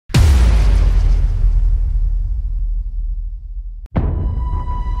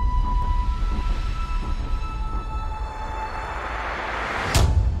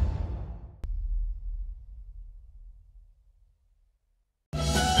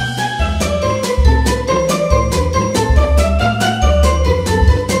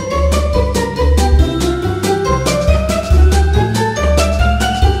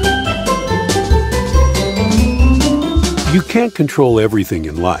can't control everything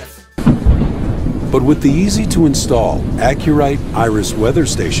in life. But with the easy-to-install Accurite Iris Weather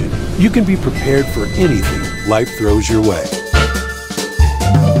Station, you can be prepared for anything life throws your way.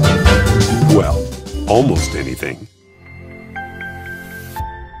 Well, almost anything.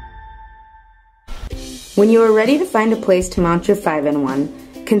 When you are ready to find a place to mount your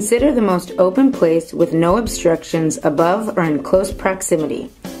 5-in-1, consider the most open place with no obstructions above or in close proximity.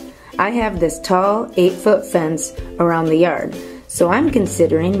 I have this tall 8-foot fence around the yard, so I'm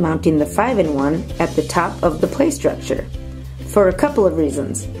considering mounting the 5-in-1 at the top of the play structure. For a couple of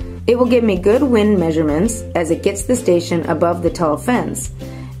reasons. It will give me good wind measurements as it gets the station above the tall fence,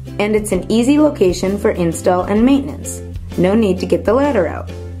 and it's an easy location for install and maintenance. No need to get the ladder out.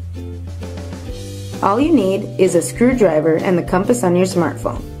 All you need is a screwdriver and the compass on your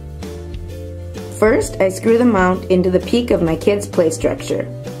smartphone. First, I screw the mount into the peak of my kid's play structure.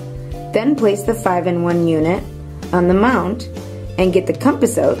 Then place the 5-in-1 unit on the mount and get the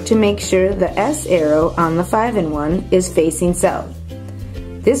compass out to make sure the S arrow on the 5-in-1 is facing south.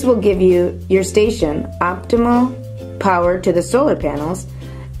 This will give you your station optimal power to the solar panels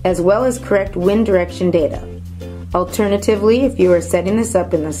as well as correct wind direction data. Alternatively, if you are setting this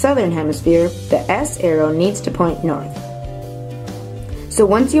up in the southern hemisphere, the S arrow needs to point north. So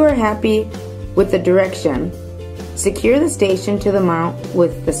once you are happy with the direction, secure the station to the mount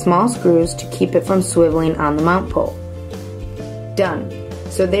with the small screws to keep it from swiveling on the mount pole. Done.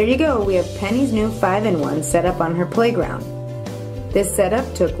 So there you go, we have Penny's new 5-in-1 set up on her playground. This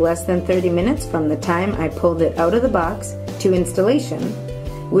setup took less than 30 minutes from the time I pulled it out of the box to installation,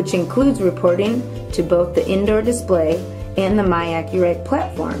 which includes reporting to both the indoor display and the MyAccurite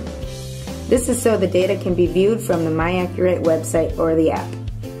platform. This is so the data can be viewed from the MyAccurite website or the app.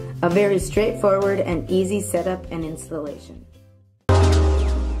 A very straightforward and easy setup and installation.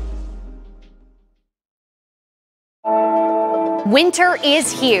 Winter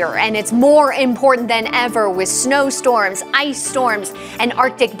is here, and it's more important than ever with snowstorms, ice storms, and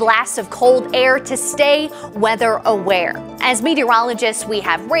Arctic blasts of cold air to stay weather aware. As meteorologists, we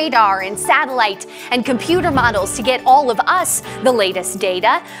have radar and satellite and computer models to get all of us the latest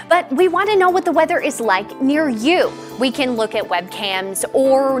data, but we want to know what the weather is like near you. We can look at webcams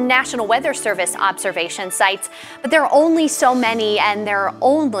or National Weather Service observation sites, but there are only so many and there are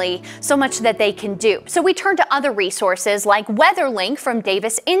only so much that they can do. So we turn to other resources like WeatherLink from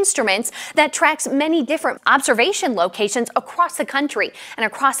Davis Instruments that tracks many different observation locations across the country and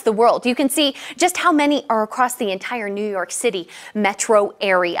across the world. You can see just how many are across the entire New York City metro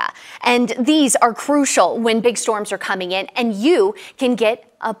area. And these are crucial when big storms are coming in, and you can get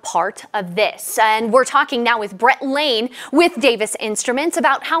a part of this. And we're talking now with Brett Lane with Davis Instruments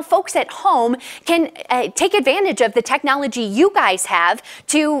about how folks at home can take advantage of the technology you guys have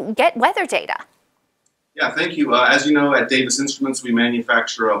to get weather data. Yeah, thank you. As you know, at Davis Instruments, we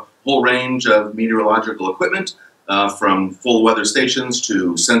manufacture a whole range of meteorological equipment, from full weather stations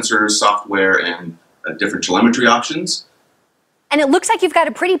to sensors, software, and different telemetry options. And it looks like you've got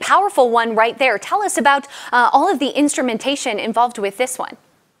a pretty powerful one right there. Tell us about all of the instrumentation involved with this one.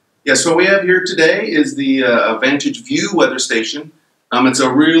 Yeah, so what we have here today is the Vantage View weather station. It's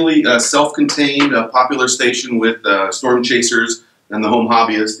a really self-contained, popular station with storm chasers and the home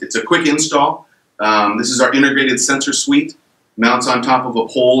hobbyists. It's a quick install. This is our integrated sensor suite. Mounts on top of a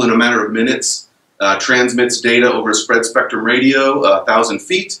pole in a matter of minutes. Transmits data over a spread spectrum radio, 1,000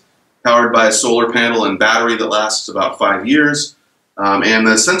 feet, powered by a solar panel and battery that lasts about 5 years. And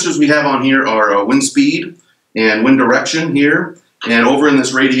the sensors we have on here are wind speed and wind direction here. And over in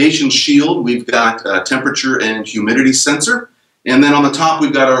this radiation shield, we've got a temperature and humidity sensor. And then on the top,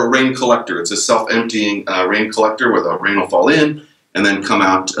 we've got our rain collector. It's a self-emptying rain collector where the rain will fall in and then come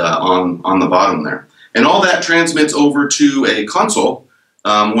out on the bottom there. And all that transmits over to a console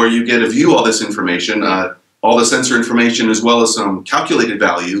where you get to view all this information, all the sensor information as well as some calculated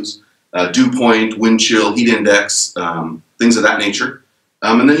values, dew point, wind chill, heat index, things of that nature.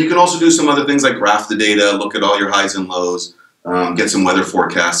 And then you can also do some other things like graph the data, look at all your highs and lows, get some weather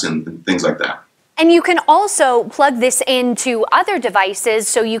forecasts and things like that. And you can also plug this into other devices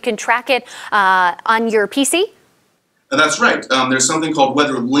so you can track it on your PC? That's right. There's something called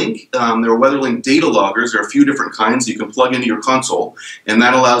WeatherLink. There are WeatherLink data loggers. There are a few different kinds you can plug into your console, and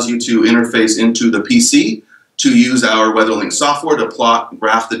that allows you to interface into the PC to use our WeatherLink software to plot,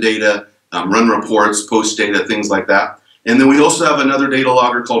 graph the data, run reports, post data, things like that. And then we also have another data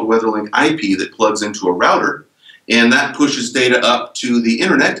logger called WeatherLink IP that plugs into a router, and that pushes data up to the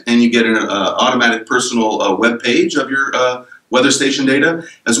internet, and you get an automatic personal web page of your weather station data,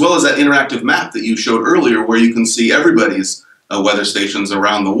 as well as that interactive map that you showed earlier where you can see everybody's weather stations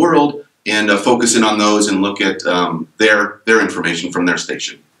around the world and focus in on those and look at their information from their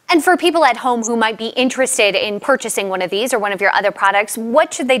station. And for people at home who might be interested in purchasing one of these or one of your other products,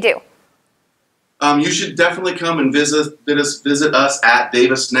 what should they do? You should definitely come and visit us at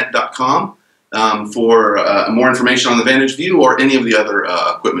davisnet.com for more information on the Vantage View or any of the other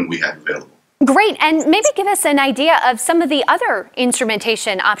equipment we have available. Great, and maybe give us an idea of some of the other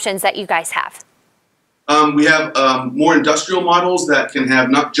instrumentation options that you guys have. We have more industrial models that can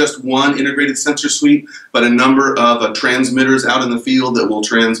have not just one integrated sensor suite, but a number of transmitters out in the field that will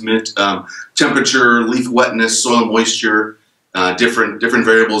transmit temperature, leaf wetness, soil moisture, different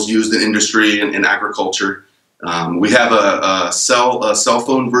variables used in industry and in agriculture. We have a cell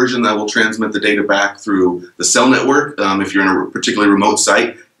phone version that will transmit the data back through the cell network if you're in a particularly remote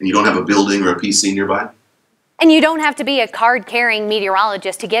site and you don't have a building or a PC nearby. And you don't have to be a card-carrying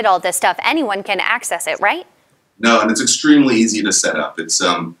meteorologist to get all this stuff. Anyone can access it, right? No, and it's extremely easy to set up. It's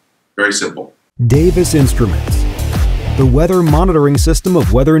very simple. Davis Instruments, the weather monitoring system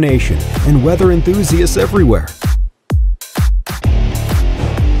of Weather Nation and weather enthusiasts everywhere.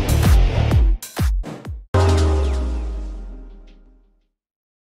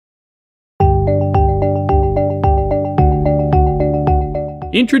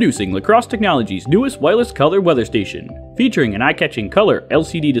 Introducing Lacrosse Technology's newest wireless color weather station, featuring an eye-catching color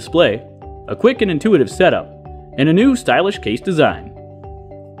LCD display, a quick and intuitive setup, and a new stylish case design.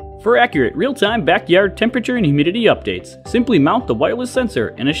 For accurate real-time backyard temperature and humidity updates, simply mount the wireless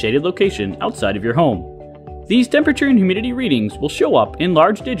sensor in a shaded location outside of your home. These temperature and humidity readings will show up in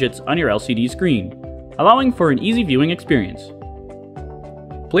large digits on your LCD screen, allowing for an easy viewing experience.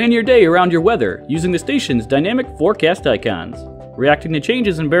 Plan your day around your weather using the station's dynamic forecast icons. Reacting to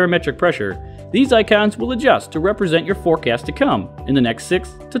changes in barometric pressure, these icons will adjust to represent your forecast to come in the next 6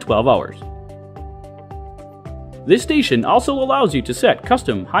 to 12 hours. This station also allows you to set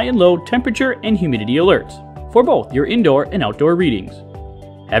custom high and low temperature and humidity alerts for both your indoor and outdoor readings.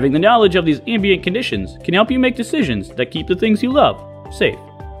 Having the knowledge of these ambient conditions can help you make decisions that keep the things you love safe.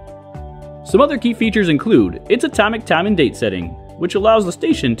 Some other key features include its atomic time and date setting, which allows the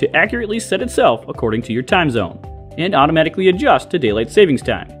station to accurately set itself according to your time zone and automatically adjust to daylight savings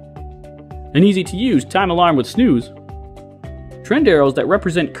time. An easy-to-use time alarm with snooze, trend arrows that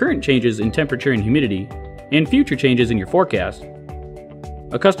represent current changes in temperature and humidity, and future changes in your forecast,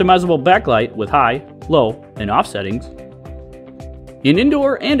 a customizable backlight with high, low, and off settings, and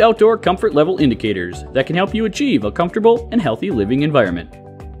indoor and outdoor comfort level indicators that can help you achieve a comfortable and healthy living environment.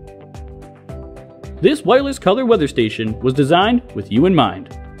 This wireless color weather station was designed with you in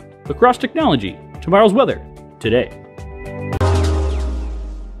mind. Lacrosse Technology, tomorrow's weather, today.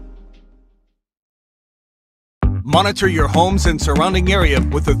 Monitor your homes and surrounding area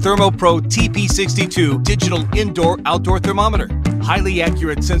with the ThermoPro TP62 digital indoor-outdoor thermometer. Highly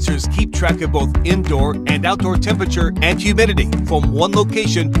accurate sensors keep track of both indoor and outdoor temperature and humidity from one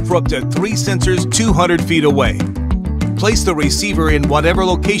location for up to 3 sensors 200 feet away. Place the receiver in whatever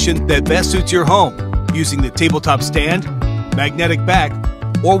location that best suits your home, using the tabletop stand, magnetic back,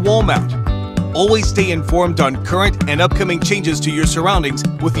 or wall mount. Always stay informed on current and upcoming changes to your surroundings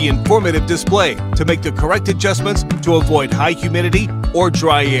with the informative display to make the correct adjustments to avoid high humidity or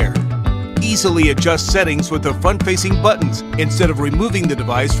dry air. Easily adjust settings with the front-facing buttons instead of removing the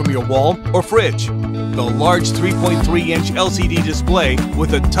device from your wall or fridge. The large 3.3-inch LCD display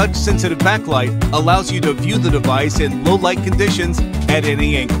with a touch-sensitive backlight allows you to view the device in low-light conditions at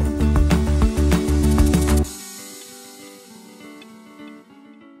any angle.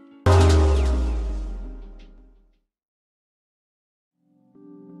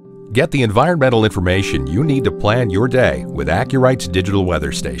 Get the environmental information you need to plan your day with Accurite's digital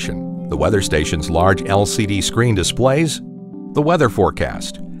weather station. The weather station's large LCD screen displays the weather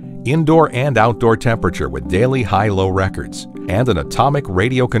forecast, indoor and outdoor temperature with daily high-low records, and an atomic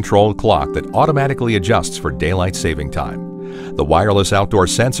radio-controlled clock that automatically adjusts for daylight saving time. The wireless outdoor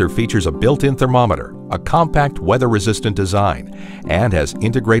sensor features a built-in thermometer, a compact weather-resistant design, and has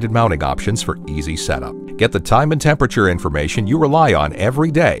integrated mounting options for easy setup. Get the time and temperature information you rely on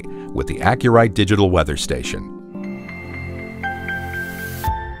every day with the Accurite digital weather station.